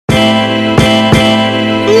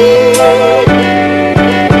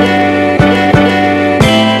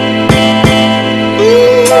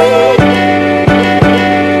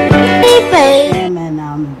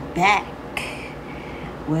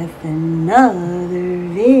another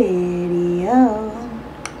video.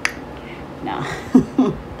 Nah.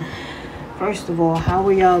 First of all, how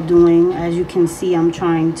are y'all doing? As you can see, I'm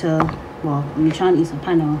trying to eat some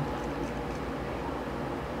pineapple.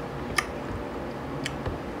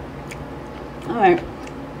 All right.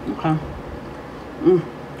 Okay.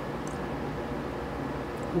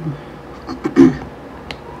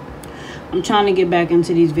 I'm trying to get back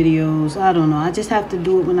into these videos. I don't know. I just have to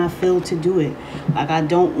do it when I feel to do it. Like, I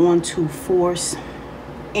don't want to force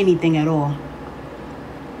anything at all.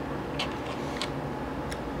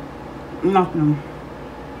 Nothing.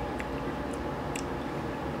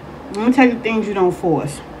 Let me tell you things you don't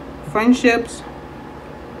force. Friendships.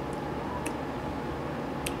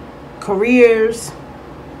 Careers.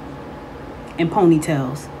 And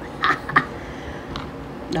ponytails.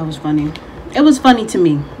 That was funny. It was funny to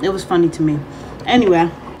me. It was funny to me. Anyway.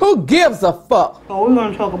 Who gives a fuck? So we're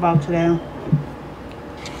going to talk about today.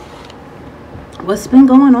 What's been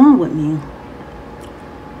going on with me?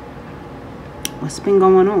 What's been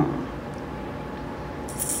going on?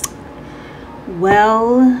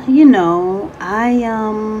 Well, you know,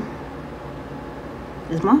 my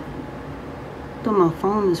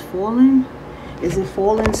phone is falling. Is it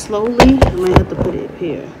falling slowly? I might have to put it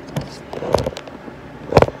here.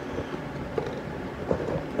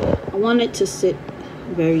 I want it to sit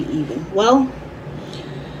very even. Well,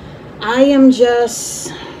 I am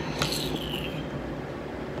just,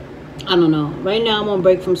 I don't know. Right now I'm on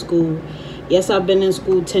break from school. Yes, I've been in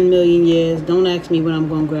school 10 million years. Don't ask me when I'm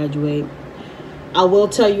going to graduate. I will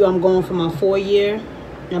tell you I'm going for my 4th year.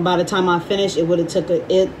 And by the time I finish, it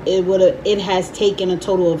has taken a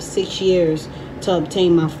total of 6 years to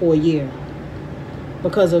obtain my 4th year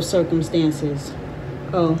because of circumstances.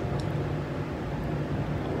 Oh.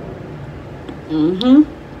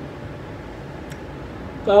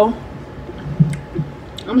 So,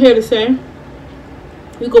 I'm here to say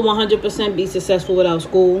you can 100% be successful without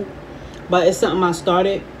school, but it's something I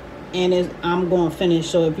started and I'm going to finish.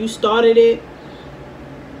 So if you started it,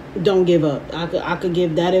 don't give up. I could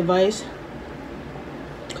give that advice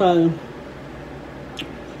because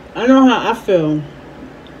I know how I feel.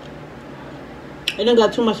 I done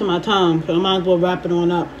got too much of my time, so I might as well wrap it on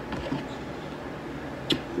up.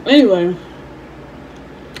 Anyway,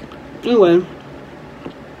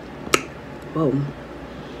 whoa,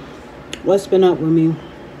 what's been up with me?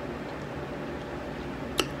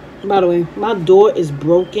 By the way, my door is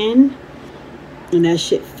broken, and that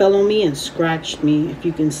shit fell on me and scratched me. If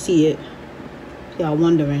you can see it, y'all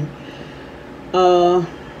wondering.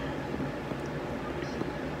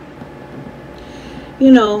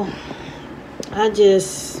 You know, I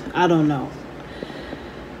don't know.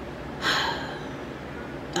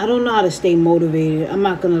 I don't know how to stay motivated. I'm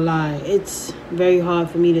not gonna lie. It's very hard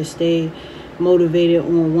for me to stay motivated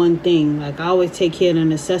on one thing. Like, I always take care of the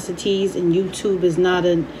necessities, and YouTube is not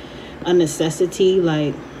a necessity.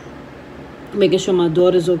 Like, making sure my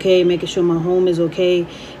daughter's okay, making sure my home is okay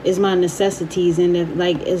is my necessities. And if,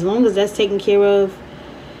 like, as long as that's taken care of,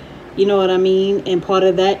 you know what I mean? And part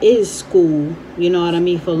of that is school, you know what I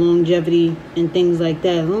mean, for longevity and things like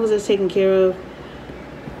that. As long as it's taken care of,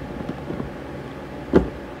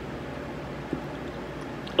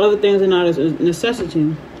 other things are not a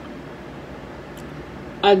necessity.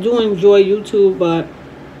 I do enjoy YouTube, but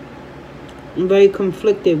I'm very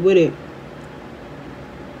conflicted with it.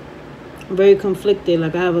 I'm very conflicted.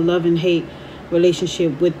 Like, I have a love and hate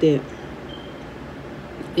relationship with it.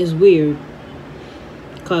 It's weird.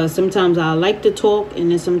 Because sometimes I like to talk,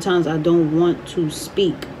 and then sometimes I don't want to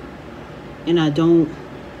speak. And I don't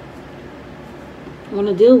want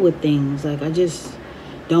to deal with things. Like, I just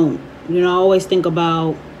don't. You know, I always think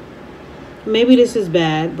about, maybe this is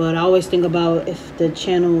bad, but I always think about if the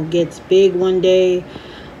channel gets big one day,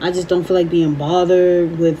 I just don't feel like being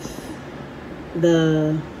bothered with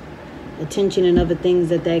the attention and other things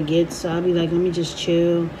that gets. So I'll be like, let me just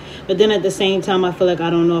chill. But then at the same time, I feel like I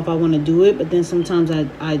don't know if I want to do it. But then sometimes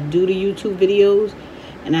I do the YouTube videos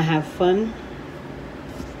and I have fun.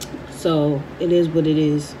 So it is what it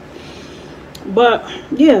is. But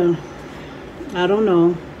yeah, I don't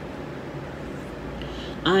know.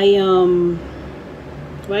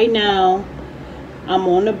 Right now I'm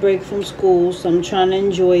on a break from school, so I'm trying to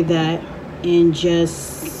enjoy that and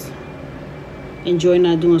just enjoy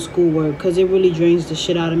not doing schoolwork, because it really drains the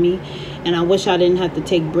shit out of me. And I wish I didn't have to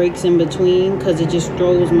take breaks in between, because it just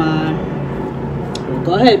throws my,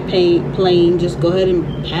 go ahead, plane, just go ahead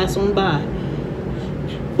and pass on by.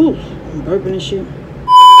 Ooh, I'm burping and shit.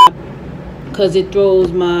 Because it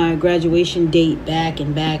throws my graduation date back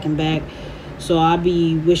and back and back. So I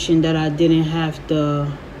be wishing that I didn't have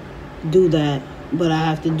to do that. but I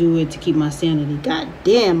have to do it to keep my sanity. God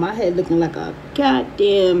damn, my head looking like a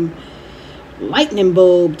goddamn lightning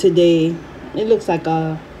bulb today. It looks like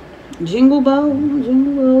a jingle bell,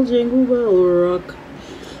 jingle bell rock.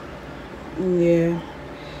 Yeah,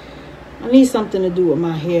 I need something to do with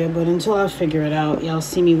my hair, but until I figure it out, y'all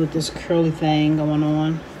see me with this curly thing going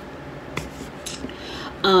on.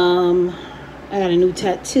 I got a new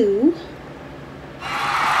tattoo.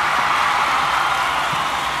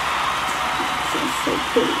 So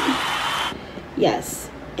pretty. Yes,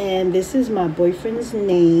 and this is my boyfriend's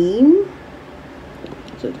name.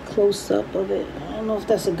 So the close-up of it, I don't know if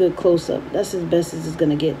that's a good close-up. That's as best as it's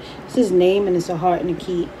gonna get. It's his name, and it's a heart and a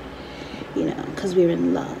key, you know, because we're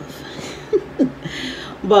in love.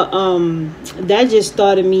 But that just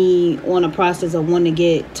started me on a process of wanting to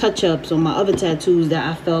get touch-ups on my other tattoos that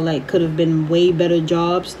I felt like could have been way better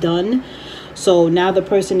jobs done. So now the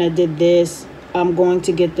person that did this, I'm going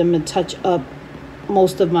to get them to touch up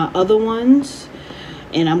most of my other ones,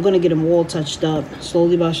 and I'm gonna get them all touched up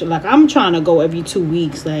slowly by slowly. Like, I'm trying to go every 2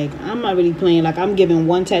 weeks. Like, I'm not really playing. Like, I'm giving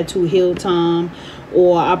one tattoo heal time,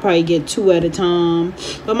 or I'll probably get 2 at a time.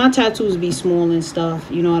 But my tattoos be small and stuff,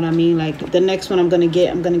 you know what I mean? Like, the next one I'm gonna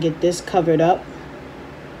get this covered up,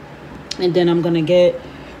 and then I'm gonna get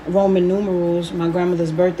Roman numerals, my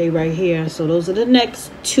grandmother's birthday right here. So those are the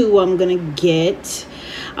next 2 I'm gonna get.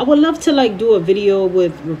 I would love to like do a video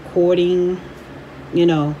with recording, you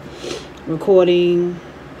know,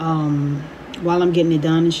 while I'm getting it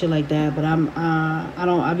done and shit like that. But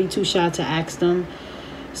I'll be too shy to ask them.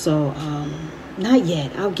 So not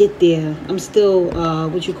yet. I'll get there. I'm still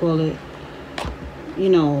you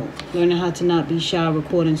know, learning how to not be shy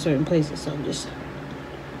recording certain places. So just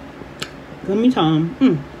give me time.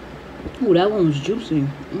 Ooh, that one was juicy.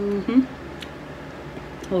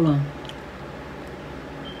 Hold on.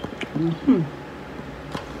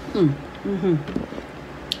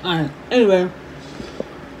 All right. Anyway,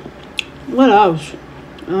 what else?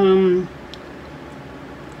 I'm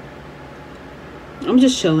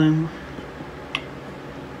just chilling.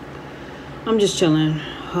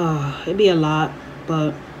 It'd be a lot,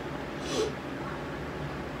 but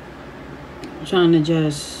I'm trying to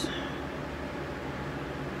just,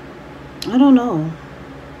 I don't know.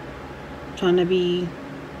 Trying to be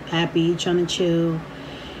happy, trying to chill,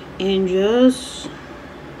 and just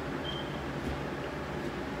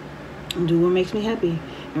do what makes me happy.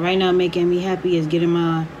 And right now making me happy is getting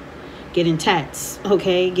tats,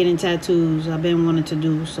 okay? Getting tattoos I've been wanting to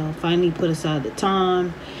do. So finally put aside the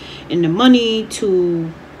time and the money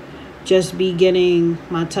to just be getting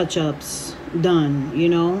my touch-ups done, you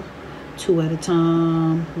know? 2 at a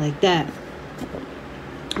time, like that.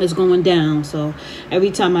 It's going down. So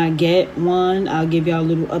every time I get one, I'll give y'all a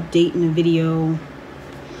little update in the video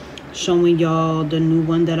showing y'all the new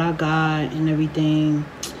one that I got and everything.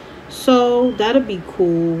 So that'll be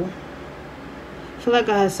cool. I feel like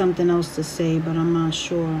I had something else to say, but I'm not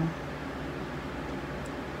sure.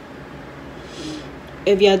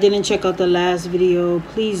 If y'all didn't check out the last video,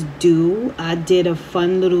 please do. I did a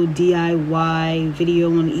fun little DIY video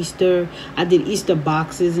on Easter. I did Easter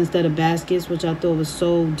boxes instead of baskets, which I thought was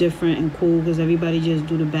so different and cool because everybody just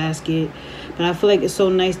do the basket. But I feel like it's so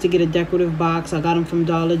nice to get a decorative box. I got them from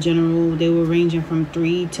Dollar General. They were ranging from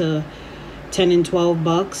 $3 to $10 and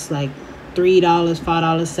 $12, like $3, $5,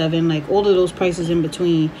 $7, like all of those prices in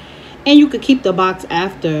between. And you could keep the box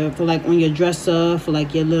after for like on your dresser, for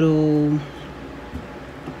like your little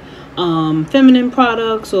feminine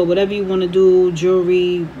products or whatever you want to do,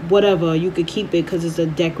 jewelry, whatever. You could keep it because it's a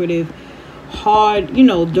decorative, hard, you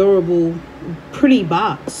know, durable, pretty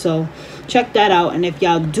box. So check that out. And if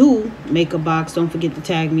y'all do make a box, don't forget to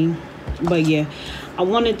tag me. But yeah, I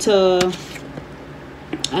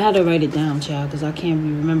had to write it down, child, because I can't be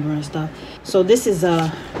remembering stuff. So this is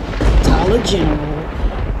a Dollar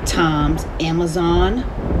General times Amazon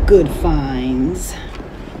Good Finds.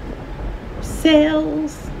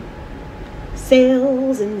 Sales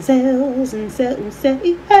and sales and sales and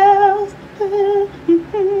sales.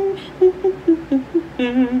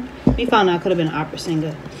 We found out I could have been an opera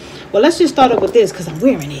singer. Well, let's just start up with this because I'm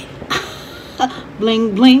wearing it.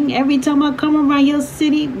 Bling, bling. Every time I come around your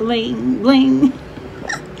city, bling, bling.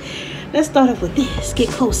 Let's start off with this. Get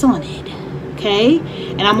close on it. Okay?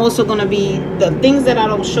 And I'm also going to be, the things that I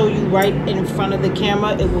don't show you right in front of the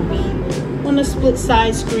camera, it will be on a split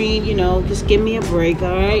side screen. You know, just give me a break,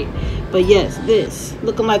 all right? But yes, this,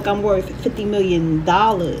 looking like I'm worth $50 million.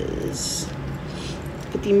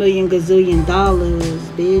 $50 million gazillion dollars,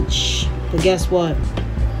 bitch. But guess what?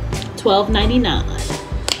 $12.99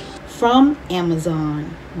 from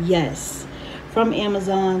Amazon. Yes, from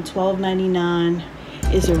Amazon, $12.99.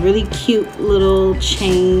 It's a really cute little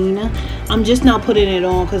chain. I'm just now putting it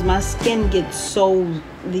on because my skin gets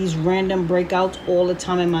these random breakouts all the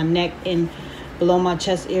time in my neck and below my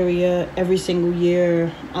chest area every single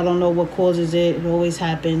year. I don't know what causes it. It always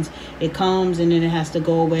happens. It comes and then it has to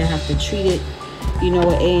go away. I have to treat it, with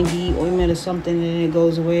A&D ointment or something, and then it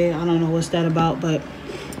goes away. I don't know what's that about, but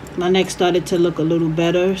my neck started to look a little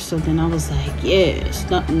better. So then I was like, yeah,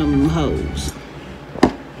 stunting them hoes.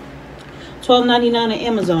 $12.99 on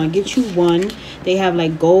Amazon. Get you one. They have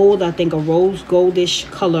like gold, I think a rose goldish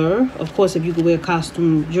color. Of course, if you could wear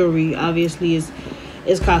costume jewelry, obviously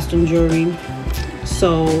it's costume jewelry.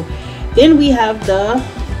 So then we have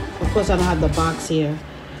of course I don't have the box here.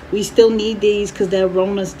 We still need these because that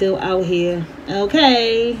Rona's still out here.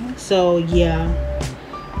 Okay, so yeah,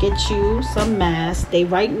 get you some masks. They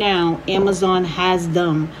right now, Amazon has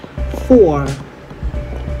them for,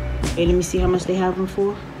 hey, let me see how much they have them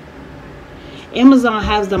for. Amazon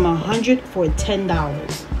has them 100 for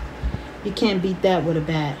 $10. You can't beat that with a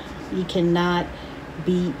bat. You cannot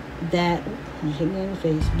beat that. Hit me in the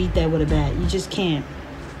face. Beat that with a bat. You just can't.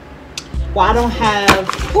 Well, I don't have.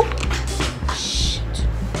 Oh, shit!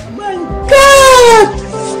 Oh my God!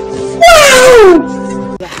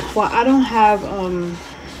 Wow! Well, I don't have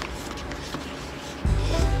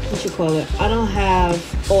what you call it? I don't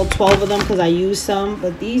have all 12 of them because I use some,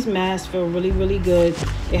 but these masks feel really, really good.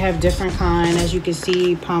 They have different kind, as you can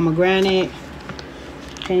see, pomegranate.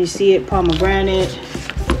 Can you see it? Pomegranate.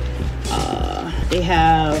 They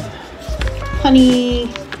have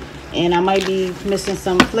honey, and I might be missing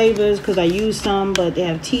some flavors because I use some, but they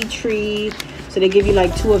have tea tree, so they give you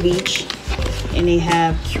like 2 of each. And they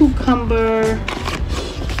have cucumber,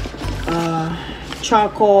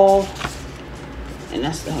 charcoal, and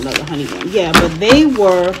that's another honey one. Yeah, but they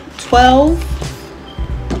were 12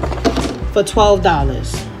 for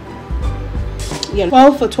 $12. Yeah,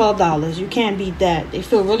 12 for $12. You can't beat that. They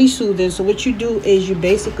feel really soothing. So what you do is you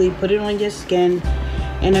basically put it on your skin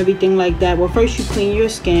and everything like that. Well, first you clean your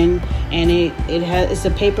skin, and it's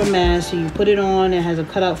a paper mask. So you put it on. It has a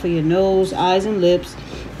cutout for your nose, eyes, and lips.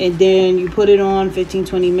 And then you put it on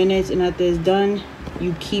 15-20 minutes, and after it's done,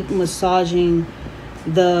 you keep massaging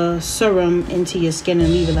the serum into your skin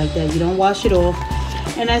and leave it like that. You don't wash it off,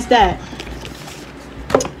 and that's that.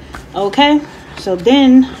 Okay, so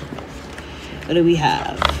then what do we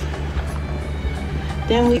have?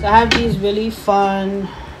 Then we have these really fun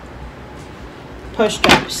purse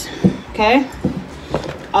straps. Okay,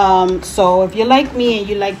 so if you're like me and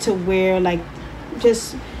you like to wear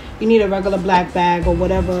you need a regular black bag or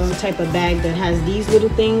whatever type of bag that has these little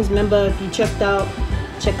things. Remember, if you check out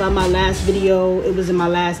my last video, it was in my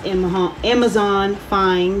last Amazon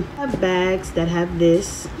find. I have bags that have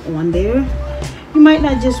this on there. You might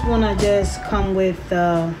not just want to just come with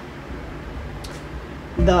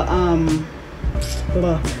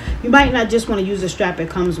you might not just want to use the strap it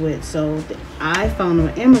comes with. So I found on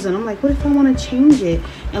Amazon, I'm like, what if I want to change it?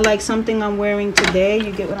 And like something I'm wearing today,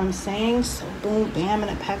 you get what I'm saying? So boom, bam,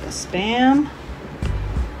 and a pack of Spam.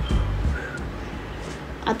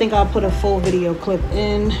 I think I'll put a full video clip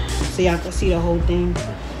in so y'all can see the whole thing.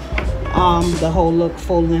 The whole look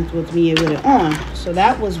full length with me with it on. So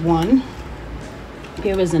that was one.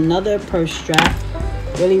 Here is another purse strap.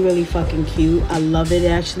 Really, really fucking cute. I love it.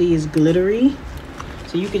 It actually is glittery.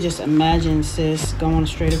 So you could just imagine, sis, going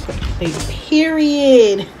straight across the plate,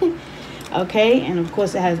 period. Okay, and of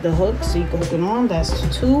course it has the hook, so you can hook it on.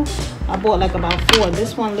 That's 2. I bought like about 4.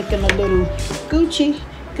 This one looking a little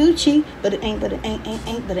Gucci, but it ain't, but it ain't,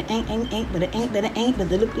 but it ain't, but it ain't, but it ain't,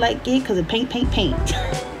 but it look like it because it paint.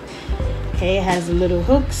 Okay, it has the little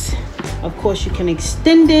hooks. Of course, you can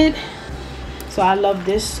extend it. So I love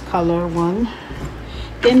this color one.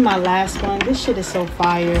 Then my last one, this shit is so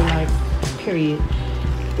fire, like, period.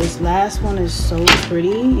 This last one is so pretty.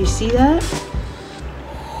 You see that?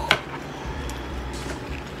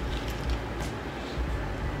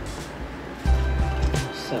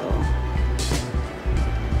 So,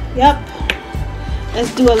 yep.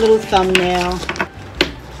 Let's do a little thumbnail.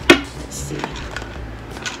 Let's see.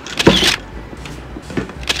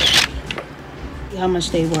 How much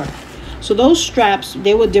they were. So those straps,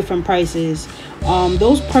 they were different prices.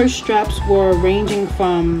 Those purse straps were ranging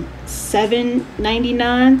from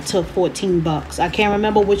 $7.99 to $14. I can't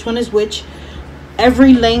remember which one is which.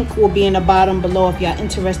 Every link will be in the bottom below if y'all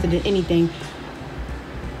interested in anything.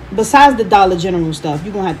 Besides the Dollar General stuff,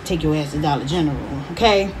 you're gonna have to take your ass to Dollar General,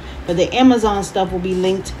 okay? But the Amazon stuff will be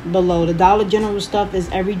linked below. The Dollar General stuff is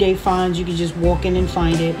everyday finds. You can just walk in and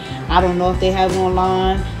find it. I don't know if they have it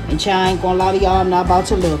online, and I ain't gonna lie to y'all, I'm not about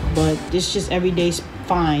to look, but it's just everyday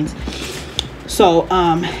finds. So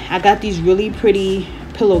I got these really pretty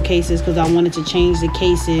pillowcases because I wanted to change the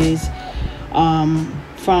cases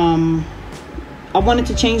I wanted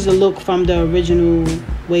to change the look from the original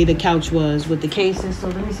way the couch was with the cases. So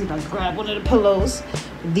let me see if I can grab one of the pillows.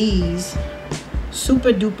 These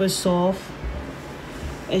super duper soft,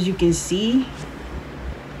 as you can see.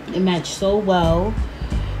 It matched so well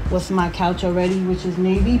with my couch already, which is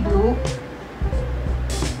navy blue.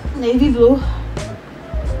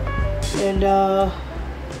 And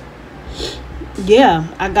yeah,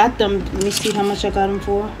 I got them. Let me see how much I got them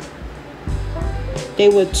for. They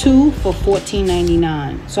were 2 for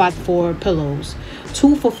 $14.99. So I had 4 pillows.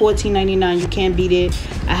 2 for $14.99. You can't beat it.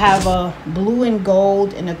 I have a blue and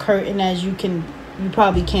gold and a curtain, as you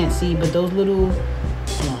probably can't see, but those little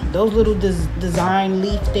design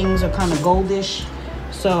leaf things are kind of goldish.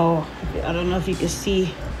 So I don't know if you can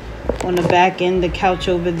see on the back end the couch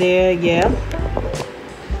over there. Yeah.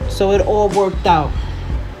 So it all worked out.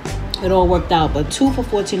 But 2 for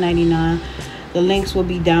 $14.99. The links will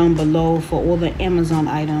be down below for all the Amazon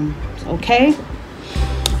items. Okay.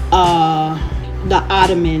 The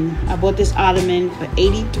ottoman. I bought this ottoman for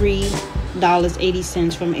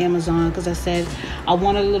 $83.80 from Amazon because I said I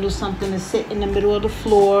wanted a little something to sit in the middle of the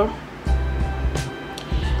floor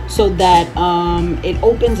so that it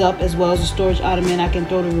opens up, as well as a storage ottoman. I can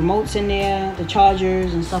throw the remotes in there, the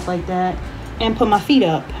chargers and stuff like that, and put my feet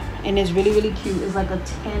up. And it's really, really cute. It's like a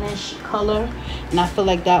tannish color, and I feel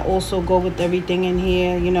like that also go with everything in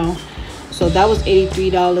here, you know. So that was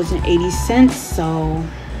 $83.80. So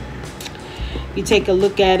you take a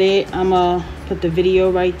look at it. I'm gonna put the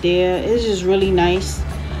video right there. It's just really nice.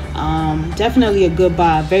 Definitely a good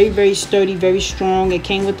buy. Very, very sturdy, very strong. It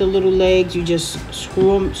came with the little legs. You just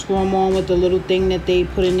screw them on with the little thing that they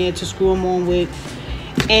put in there to screw them on with.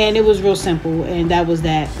 And it was real simple, and that was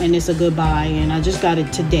that. And it's a good buy, and I just got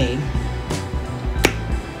it today.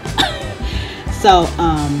 So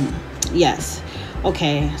yes.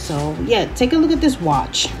 Okay, so yeah, take a look at this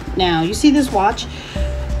watch. Now you see this watch,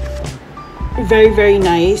 very, very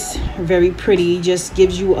nice, very pretty, just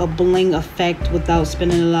gives you a bling effect without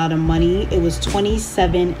spending a lot of money. It was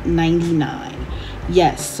 $27.99.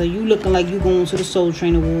 Yes, so you looking like you going to the Soul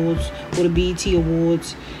Train Awards or the BET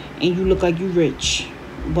Awards, and you look like you rich.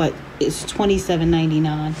 But it's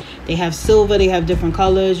 $27.99. They have silver, they have different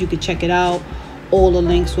colors. You can check it out. All the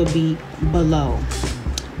links will be below.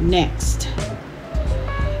 Next,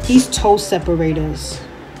 these toe separators.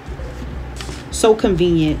 So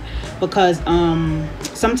convenient, because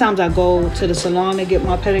sometimes I go to the salon to get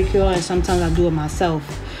my pedicure, and sometimes I do it myself.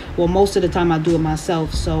 Well, most of the time I do it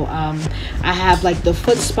myself. So I have like the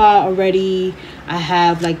foot spa already. I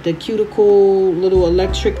have like the cuticle little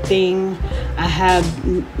electric thing. I have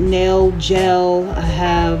nail gel. I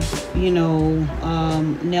have, you know,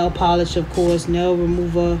 nail polish, of course, nail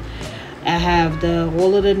remover. I have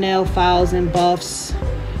all of the nail files and buffs,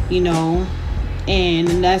 you know. And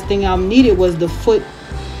the last thing I needed was the foot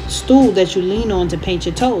stool that you lean on to paint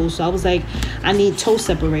your toes. So I was like, I need toe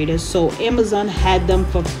separators. So Amazon had them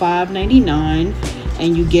for $5.99,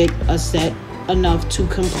 and you get a set enough to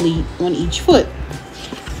complete on each foot.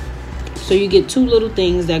 So you get 2 little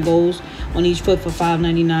things that goes on each foot for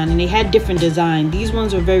 $5.99, and they had different design. These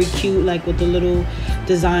ones are very cute, like with the little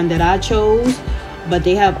design that I chose, but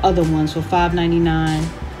they have other ones for $5.99.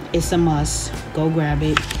 It's a must. Go grab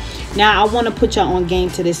it. Now I want to put y'all on game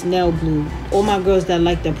to this nail glue. All my girls that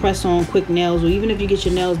like to press on quick nails, or even if you get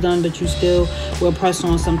your nails done but you still will press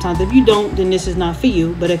on sometimes. If you don't, then this is not for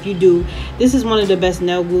you. But if you do, this is one of the best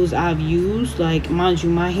nail glues I've used. Like, mind you,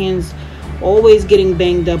 my hands always getting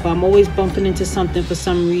banged up. I'm always bumping into something for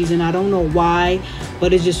some reason. I don't know why,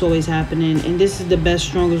 but it's just always happening. And this is the best,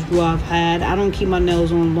 strongest glue I've had. I don't keep my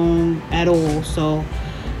nails on long at all, so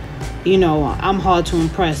you know, I'm hard to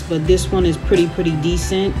impress. But this one is pretty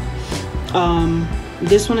decent.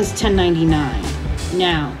 This one is $10.99.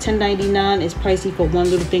 Now $10.99 is pricey for one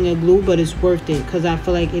little thing of glue, but it's worth it because I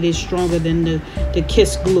feel like it is stronger than the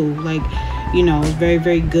Kiss glue. Like, you know, it's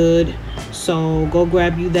very good. So go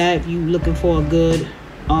grab you that if you looking for a good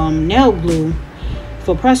nail glue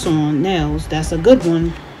for press on nails. That's a good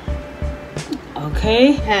one.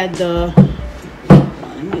 Okay, had the,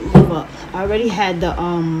 let me move up. I already had the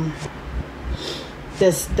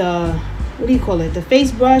what do you call it, the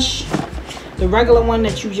face brush, the regular one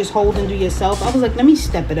that you just hold and do yourself. I was like, let me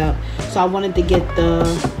step it up. So I wanted to get the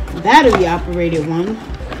battery operated one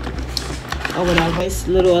or whatever. This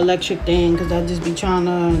little electric thing, because I just be trying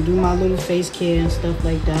to do my little face care and stuff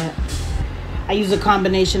like that. I use a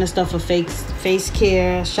combination of stuff for face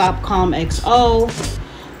care. Shopcom XO.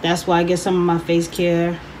 That's why I get some of my face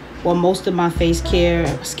care well, most of my face care,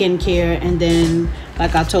 skincare, and then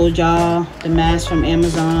like I told y'all, the mask from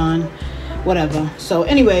Amazon, whatever. So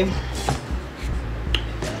anyway,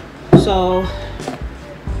 so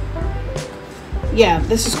yeah,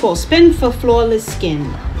 this is called Spin for Flawless Skin.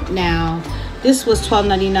 Now this was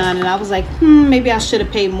 $12.99, and I was like, maybe I should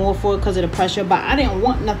have paid more for it because of the pressure, but I didn't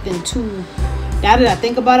want nothing too, now that I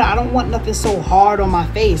think about it, I don't want nothing so hard on my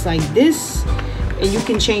face like this. And you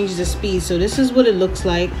can change the speed. So this is what it looks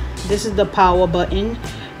like. This is the power button.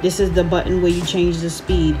 This is the button where you change the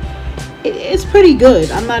speed. It's pretty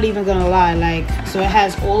good, I'm not even gonna lie. Like, so it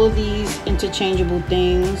has all of these interchangeable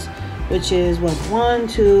things, which is what, 1,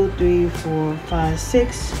 2, 3, 4, 5,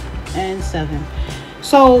 6, and 7.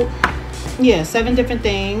 So yeah, 7 different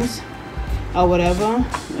things or whatever.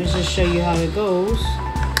 Let's just show you how it goes.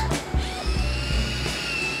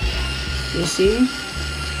 You see?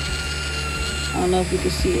 I don't know if you can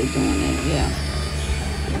see it doing it. Yeah.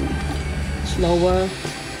 Slower,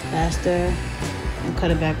 faster, and cut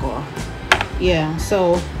it back off. Yeah,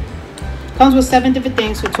 so comes with 7 different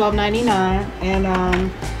things for $12.99,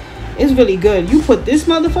 and it's really good. You put this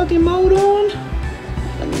motherfucking mode on.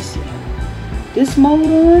 Let me see. This mode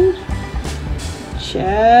on.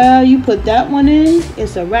 Child, you put that one in,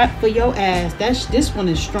 it's a wrap for your ass. This one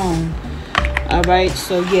is strong. All right,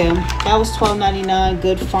 so yeah, that was $12.99.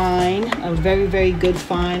 Good find, a very, very good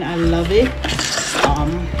find. I love it.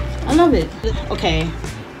 I love it. Okay,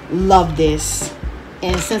 love this.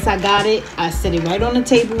 And since I got it, I set it right on the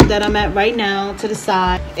table that I'm at right now, to the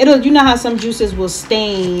side. You know how some juices will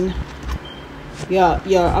stain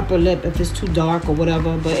your upper lip if it's too dark or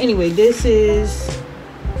whatever. But anyway, this is,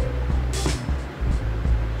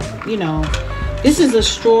 you know, this is a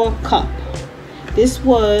straw cup. This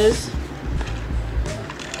was,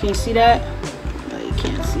 can you see that? No, you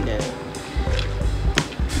can't see that.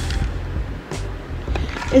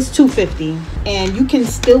 It's $2.50, and you can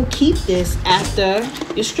still keep this after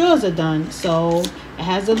your straws are done. So it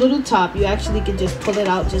has a little top. You actually can just pull it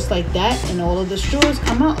out just like that, and all of the straws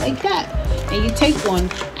come out like that. And you take one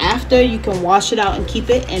after, you can wash it out and keep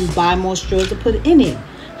it, and buy more straws to put in it.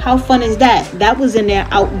 How fun is that? That was in their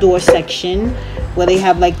outdoor section where they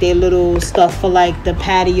have like their little stuff for like the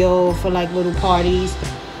patio, for like little parties.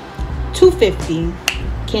 $2.50,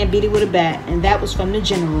 can't beat it with a bat. And that was from the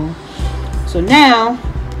General. So now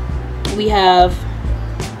we have,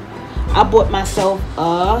 I bought myself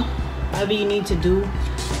whatever you need to do,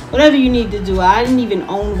 whatever you need to do. I didn't even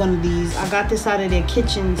own one of these. I got this out of their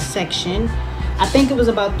kitchen section. I think it was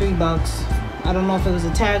about $3. I don't know if it was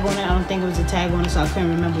a tag on it. I don't think it was a tag on it, so I couldn't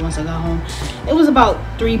remember once I got home. It was about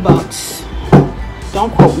 $3.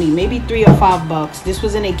 Don't quote me, maybe $3 or $5. This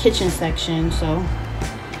was in a kitchen section, so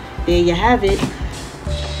there you have it.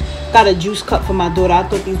 Got a juice cup for my daughter. I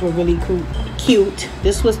thought these were really cute.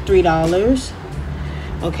 This was $3.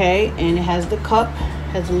 Okay, and it has the cup,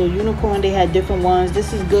 has a little unicorn. They had different ones.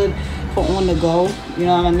 This is good for on the go, you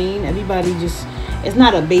know what I mean? Everybody just, it's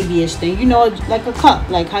not a babyish thing, you know, like a cup,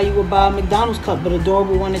 like how you would buy a McDonald's cup, but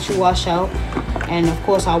adorable one that you wash out. And of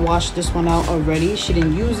course I washed this one out already. She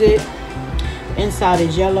didn't use it. Inside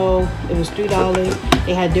is yellow. It was $3.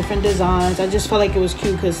 They had different designs. I just felt like it was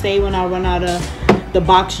cute, because say when I run out of the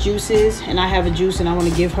box juices and I have a juice and I want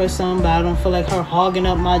to give her some, but I don't feel like her hogging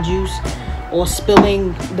up my juice or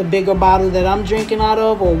spilling the bigger bottle that I'm drinking out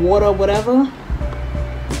of, or water or whatever,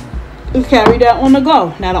 you carry that on the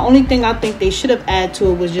go. Now the only thing I think they should have added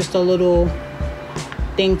to it was just a little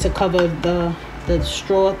thing to cover the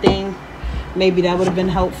straw thing. Maybe that would have been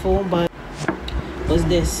helpful. But was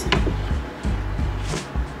this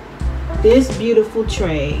beautiful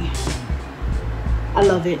tray. I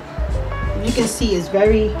love it. You can see it's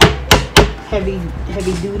very heavy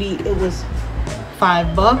duty. It was $5.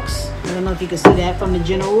 I don't know if you can see that from the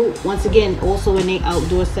General. Once again, also in the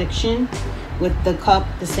outdoor section with the cup,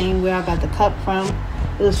 the same where I got the cup from.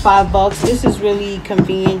 It was $5. This is really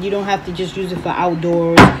convenient. You don't have to just use it for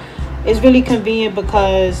outdoors. It's really convenient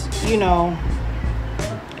because, you know,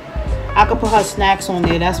 I could put her snacks on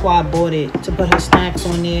there. That's why I bought it, to put her snacks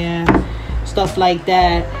on there, stuff like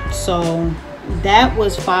that. So that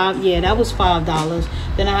was $5. Yeah, that was $5.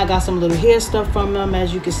 Then I got some little hair stuff from them,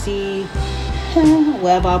 as you can see.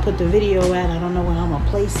 Wherever I put the video at, I don't know where I'm gonna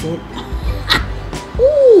place it.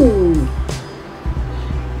 Ooh,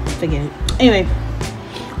 forget it. Anyway,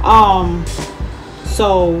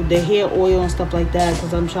 so the hair oil and stuff like that,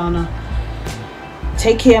 because I'm trying to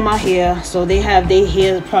take care of my hair. So they have their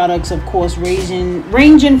hair products, of course,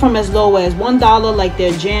 ranging from as low as $1, like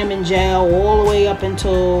their jam and gel, all the way up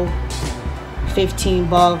until $15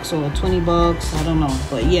 or $20. I don't know,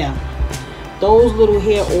 but yeah, those little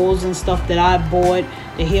hair oils and stuff that I bought.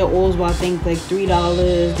 The hair oils were I think like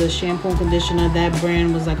 $3. The shampoo and conditioner, that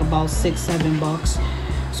brand was like about $6-7.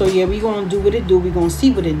 So yeah, we gonna do what it do. We gonna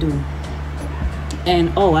see what it do.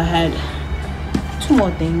 And oh, I had 2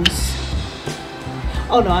 more things.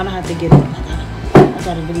 Oh no, I don't have to get it. I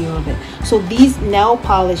got a video of it. So these nail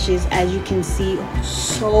polishes, as you can see, are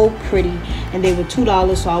so pretty, and they were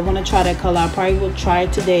 $2. So I want to try that color. I probably will try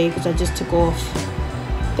it today because I just took off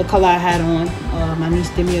the color I had on. My niece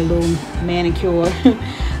did me a little manicure.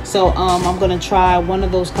 So I'm gonna try one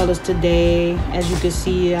of those colors today. As you can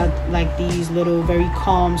see, I like these little very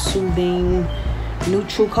calm, soothing,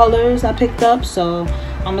 neutral colors I picked up. So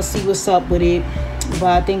I'm gonna see what's up with it. But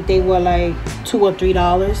I think they were like $2 or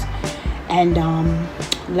 $3. And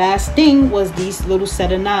last thing was these little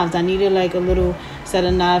set of knives. I needed like a little set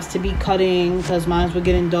of knives to be cutting because mine were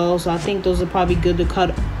getting dull. So I think those are probably good to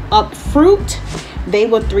cut up fruit. They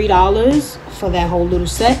were $3 for that whole little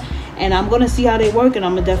set. And I'm going to see how they work, and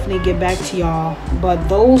I'm going to definitely get back to y'all. But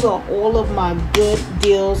those are all of my good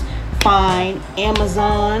deals. Fine.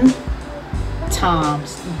 Amazon,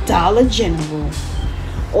 Tom's, Dollar General.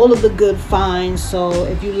 All of the good finds. So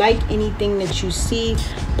if you like anything that you see,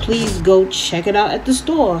 please go check it out at the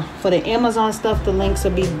store. For the Amazon stuff, the links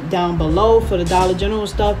will be down below. For the Dollar General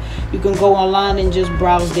stuff, you can go online and just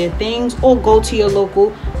browse their things, or go to your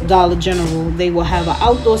local Dollar General. They will have an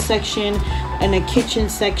outdoor section and a kitchen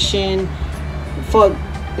section for,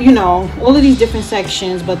 you know, all of these different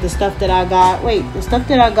sections. But the stuff that I got, the stuff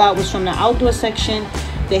that I got was from the outdoor section,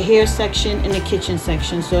 the hair section, and the kitchen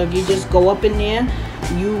section. So if you just go up in there,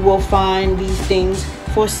 you will find these things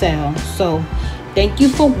for sale. So thank you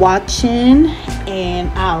for watching, and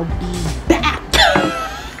I'll be back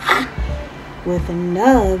with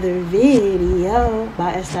another video.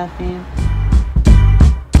 Bye, SI fam.